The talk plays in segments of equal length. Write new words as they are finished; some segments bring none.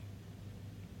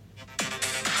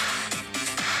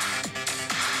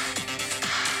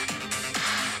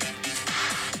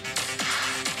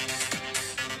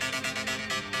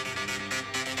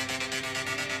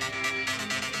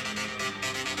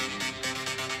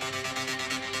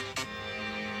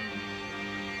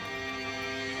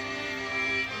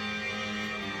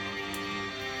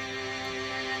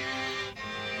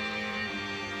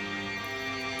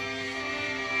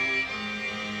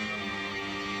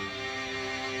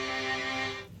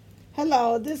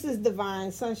Hello, this is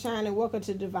Divine Sunshine, and welcome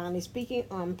to Divinely Speaking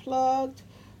Unplugged,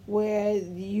 where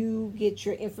you get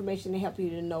your information to help you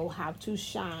to know how to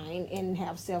shine and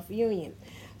have self union.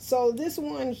 So, this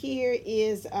one here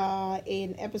is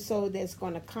an episode that's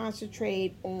going to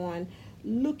concentrate on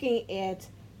looking at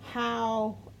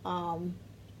how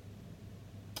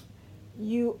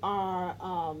you are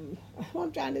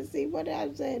I'm trying to see what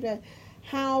I said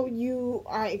how you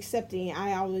are accepting.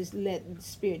 I always let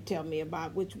spirit tell me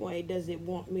about which way does it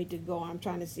want me to go. I'm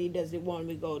trying to see, does it want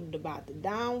me to go about the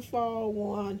downfall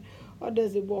one, or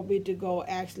does it want me to go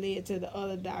actually into the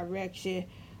other direction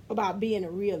about being a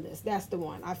realist? That's the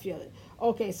one. I feel it.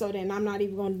 Okay, so then I'm not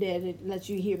even going to let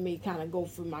you hear me kind of go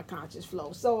through my conscious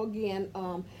flow. So again,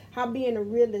 how being a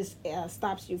realist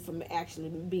stops you from actually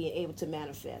being able to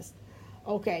manifest.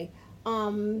 Okay.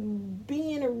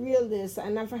 Being a realist,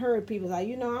 and I've heard people like,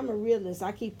 I'm a realist.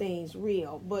 I keep things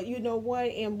real. But you know what?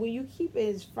 And when you keep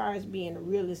it as far as being a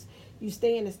realist, you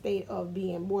stay in a state of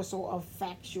being more so of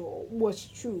factual. What's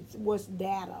truth? What's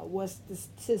data? What's the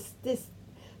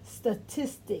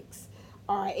statistics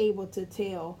are able to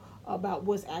tell about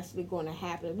what's actually going to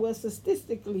happen. Well,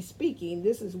 statistically speaking,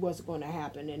 this is what's going to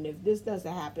happen, and if this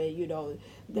doesn't happen,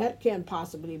 that can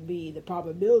possibly be the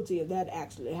probability of that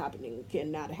actually happening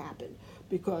cannot happen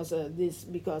because of this,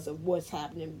 because of what's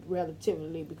happening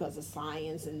relatively, because of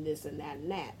science and this and that and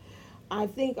that. I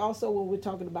think also when we're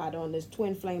talking about on this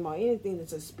twin flame or anything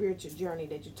that's a spiritual journey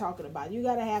that you're talking about, you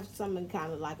got to have something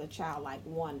kind of like a childlike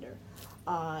wonder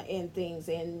and things.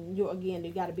 And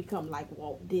you got to become like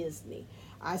Walt Disney.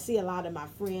 I see a lot of my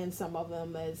friends, some of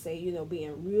them say,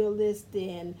 being realist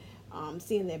and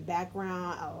seeing their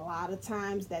background. A lot of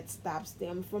times that stops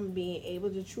them from being able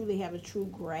to truly have a true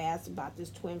grasp about this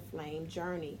twin flame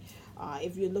journey.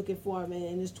 If you're looking for them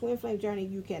in this twin flame journey,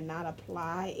 you cannot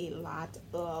apply a lot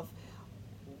of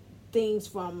things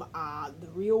from the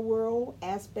real world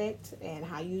aspect and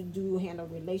how you do handle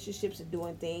relationships and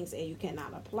doing things, and you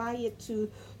cannot apply it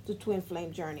to the twin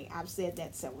flame journey. I've said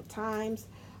that several times.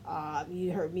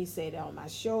 You heard me say that on my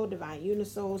show, Divine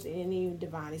Unisouls, and any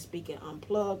Divinely Speaking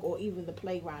Unplug, or even the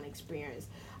Playground Experience.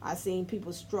 I've seen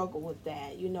people struggle with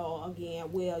that.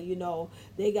 Again, well,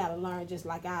 they got to learn just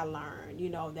like I learned.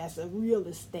 That's a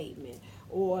realist statement.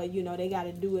 Or, they got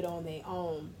to do it on their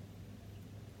own,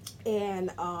 and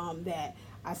that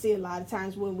I see a lot of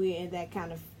times when we're in that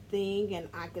kind of thing, and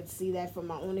I could see that from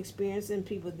my own experience and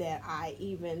people that I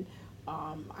even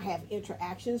have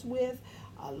interactions with.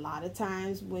 A lot of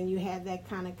times when you have that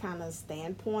kind of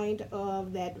standpoint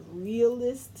of that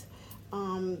realist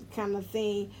kind of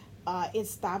thing, it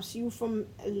stops you from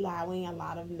allowing a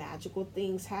lot of magical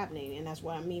things happening, and that's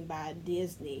what I mean by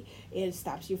Disney. It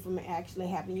stops you from actually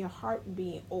having your heart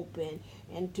being open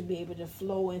and to be able to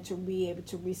flow and to be able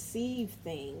to receive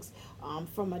things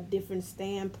from a different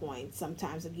standpoint.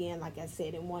 Sometimes, again, like I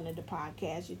said in one of the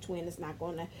podcasts, your twin is not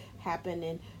going to happen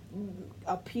and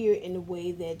appear in the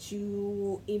way that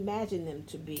you imagine them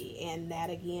to be, and that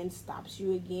again stops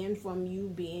you again from you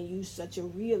being you such a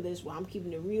realist. Well, I'm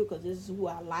keeping it real because this is who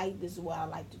I like, this is what I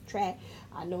like to track.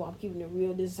 I know I'm keeping it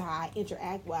real, this is how I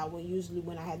interact. Well,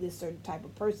 when I have this certain type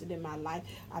of person in my life,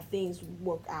 things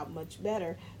work out much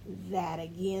better. That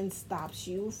again stops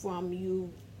you from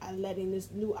you letting this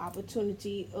new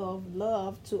opportunity of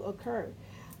love to occur.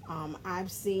 I've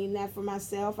seen that for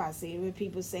myself. I've seen with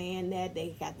people saying that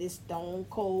they got this stone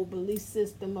cold belief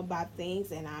system about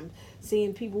things, and I'm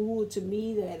seeing people who, to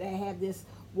me, that they have this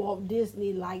Walt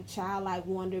Disney like childlike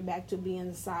wonder back to being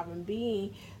a sovereign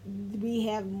being. We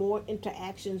have more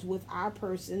interactions with our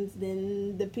persons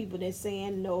than the people that's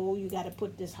saying no. You got to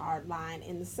put this hard line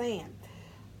in the sand.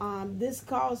 This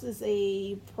causes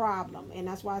a problem, and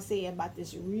that's why I say about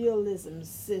this realism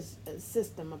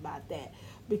system about that,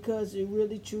 because it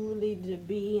really truly to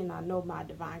be, and I know my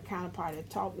divine counterpart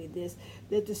had taught me this,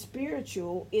 that the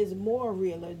spiritual is more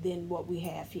realer than what we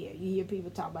have here. You hear people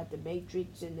talk about the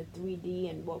matrix and the 3D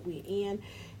and what we're in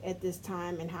at this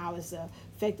time and how it's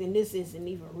affecting. This isn't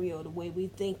even real the way we're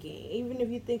thinking. Even if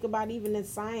you think about even in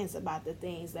science about the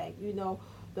things like,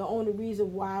 the only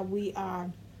reason why we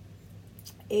are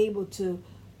able to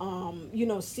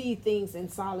see things in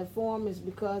solid form is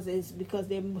because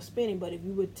they're spinning. But if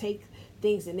you would take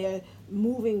things and they're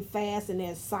moving fast and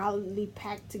they're solidly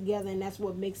packed together, and that's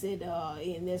what makes it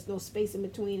and there's no space in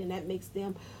between, and that makes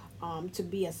them to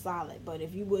be a solid. But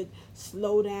if you would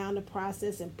slow down the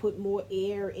process and put more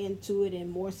air into it and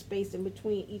more space in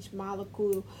between each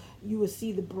molecule, you will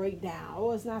see the breakdown.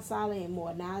 Oh, it's not solid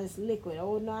anymore, now it's liquid.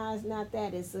 Oh no, it's not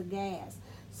that, it's a gas.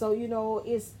 So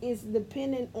it's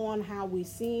dependent on how we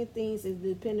see things. It's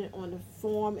dependent on the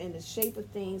form and the shape of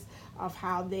things, of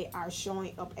how they are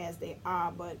showing up as they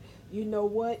are. But you know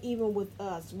what? Even with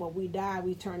us, when we die,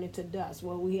 we turn into dust.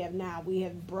 What we have now, we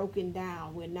have broken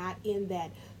down. We're not in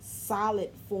that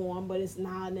solid form, but it's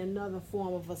now in another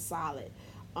form of a solid.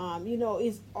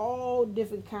 It's all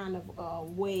different kind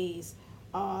of ways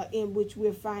in which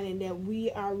we're finding that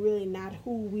we are really not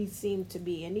who we seem to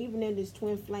be. And even in this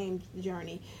twin flame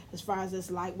journey, as far as us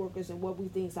light workers and what we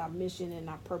think is our mission and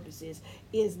our purpose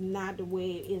is not the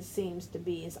way it seems to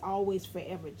be. It's always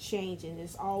forever changing.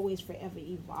 It's always forever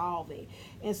evolving.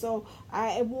 And so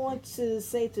I want to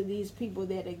say to these people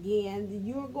that, again,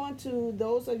 you're going to,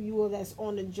 those of you that's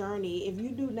on the journey, if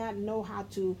you do not know how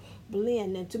to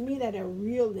blend, and to me that a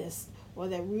realist, or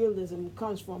that realism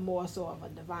comes from more so of a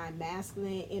divine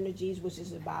masculine energies, which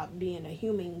is about being a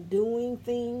human doing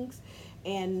things,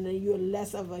 and you're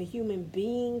less of a human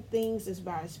being things. It's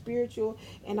about spiritual,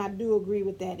 and I do agree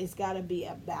with that. It's got to be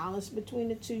a balance between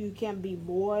the two. You can't be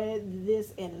more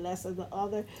this and less of the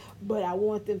other. But I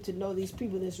want them to know, these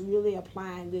people that's really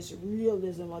applying this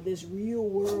realism or this real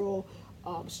world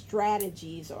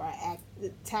strategies, or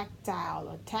tactile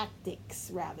or tactics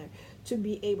rather, to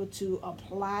be able to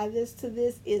apply this to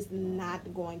this, is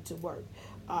not going to work.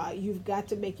 You've got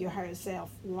to make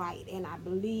yourself light, and I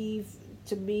believe,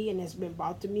 to me, and it's been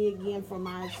brought to me again from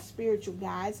my spiritual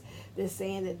guides, they're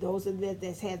saying that those of that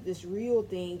that's had this real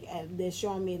thing, they're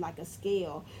showing me like a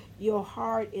scale. Your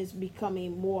heart is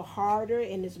becoming more harder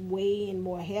and it's weighing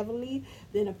more heavily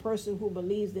than a person who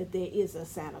believes that there is a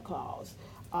Santa Claus.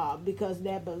 Because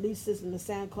that belief system of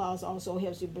Santa Claus also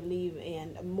helps you believe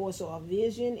in more so a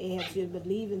vision. It helps you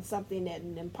believe in something that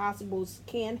impossible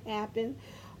can happen.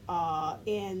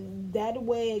 And that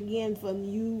way, again, from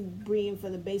you bringing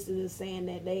from the basis of saying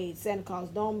that Santa Claus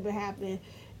don't happen,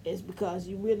 is because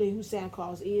you really, who Santa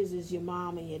Claus is your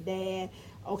mom and your dad.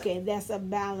 Okay, that's a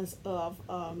balance of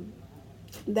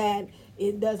that.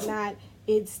 It does not,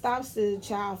 it stops the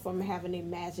child from having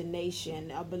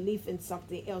imagination, a belief in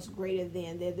something else greater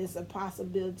than that. There's a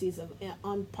possibilities of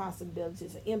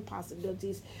unpossibilities,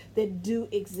 impossibilities that do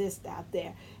exist out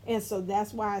there. And so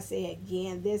that's why I say,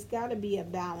 again, there's got to be a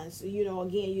balance. Again,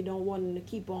 you don't want them to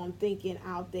keep on thinking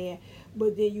out there,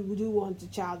 but then you do want the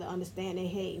child to understand that,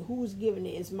 hey, who's giving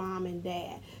it is mom and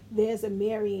dad. There's a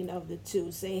marrying of the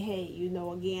two. Say, hey,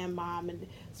 again, mom and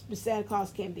Santa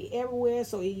Claus can't be everywhere,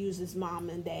 so he uses mom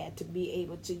and dad to be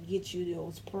able to get you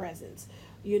those presents.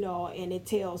 And it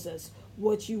tells us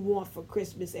what you want for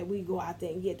Christmas, and we go out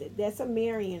there and get it. That's a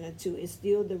marrying of two. It's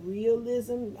still the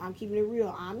realism. I'm keeping it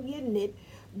real. I'm getting it,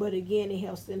 but again, it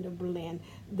helps them to blend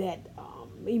that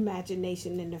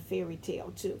imagination and the fairy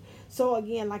tale too. So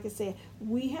again, like I said,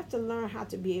 we have to learn how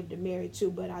to be able to marry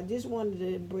too. But I just wanted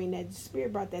to bring that,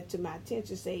 spirit brought that to my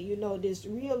attention. Say, this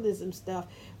realism stuff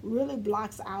really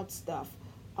blocks out stuff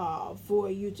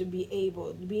for you to be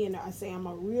able, being, I say I'm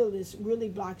a realist, really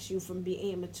blocks you from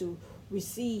being able to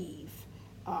receive,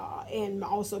 and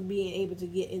also being able to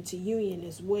get into union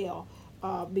as well.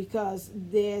 Because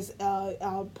there's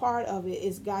a part of it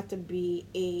is got to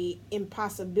be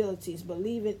impossibilities,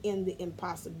 believing in the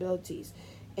impossibilities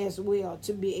as well,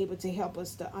 to be able to help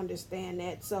us to understand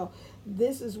that. So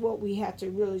this is what we have to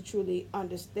really truly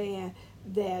understand,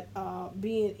 that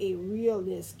being a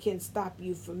realist can stop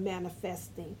you from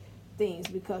manifesting things,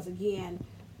 because again,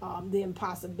 the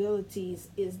impossibilities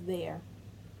is there,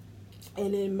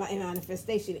 and in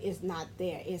manifestation is not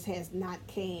there. It has not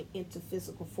came into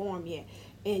physical form yet,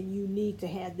 and you need to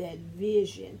have that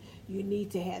vision. You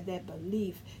need to have that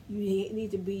belief. You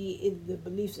need to be in the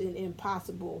beliefs in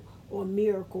impossible or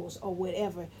miracles or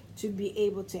whatever, to be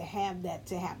able to have that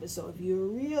to happen. So if you're a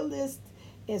realist,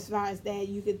 as far as that,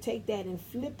 you can take that and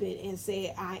flip it and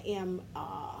say, I am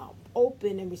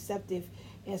open and receptive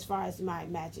as far as my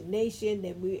imagination,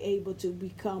 that we're able to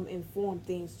become informed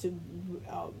things to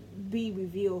be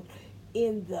revealed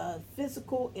in the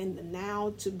physical, in the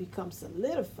now, to become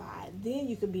solidified. Then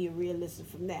you can be a realist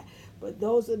from that. But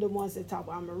those are the ones that talk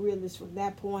about, I'm a realist from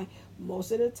that point.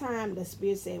 Most of the time the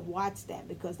spirit said watch that,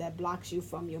 because that blocks you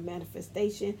from your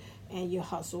manifestation and your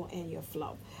hustle and your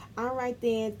flow. All right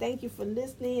then, thank you for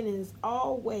listening, and as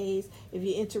always, if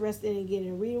you're interested in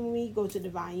getting a reading with me, go to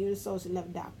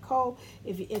divineunisource11.co.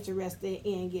 If you're interested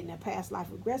in getting a past life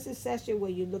regression session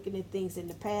where you're looking at things in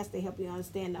the past to help you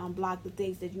understand and unblock the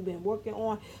things that you've been working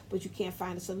on but you can't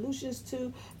find the solutions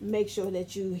to, make sure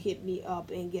that you hit me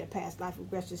up and get a past life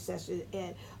regression session information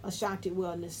at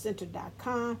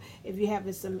AshantiWellnessCenter.com. If you're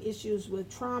having some issues with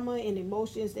trauma and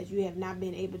emotions that you have not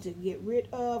been able to get rid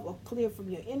of or clear from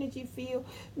your energy field,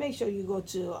 make sure you go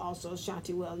to also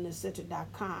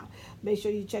AshantiWellnessCenter.com. Make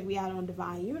sure you check me out on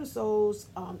Divine Unisouls,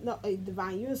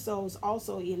 Divine Unisouls,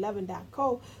 also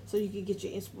 11.co, so you can get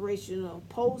your inspirational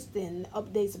posts and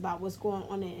updates about what's going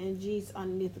on in energies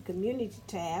underneath the community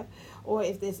tab. Or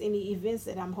if there's any events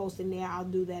that I'm hosting there, I'll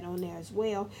do that on there as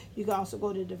well. You can also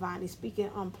go to Divinely Speaking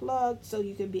Unplugged, so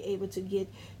you can be able to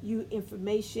get you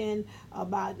information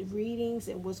about readings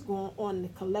and what's going on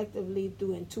collectively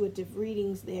through intuitive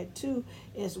readings there too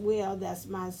as well. That's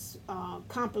my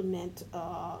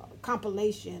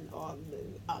compilation or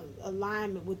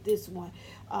alignment with this one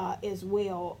as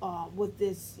well, with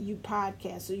this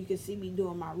podcast, so you can see me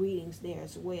doing my readings there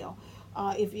as well.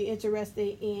 If you're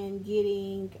interested in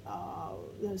getting,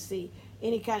 let's see,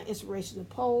 any kind of inspirational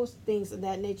posts, things of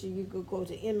that nature, you could go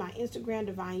to in my Instagram,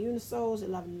 Divine Unisouls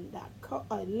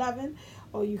 11,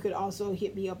 or you could also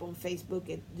hit me up on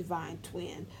Facebook at Divine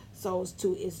Twin Souls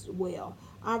 2 as well.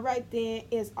 All right, then,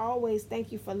 as always,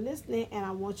 thank you for listening, and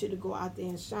I want you to go out there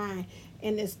and shine.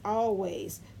 And as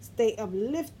always, stay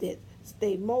uplifted,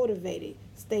 stay motivated,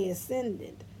 stay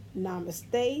ascendant.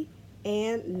 Namaste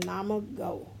and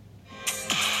Namago.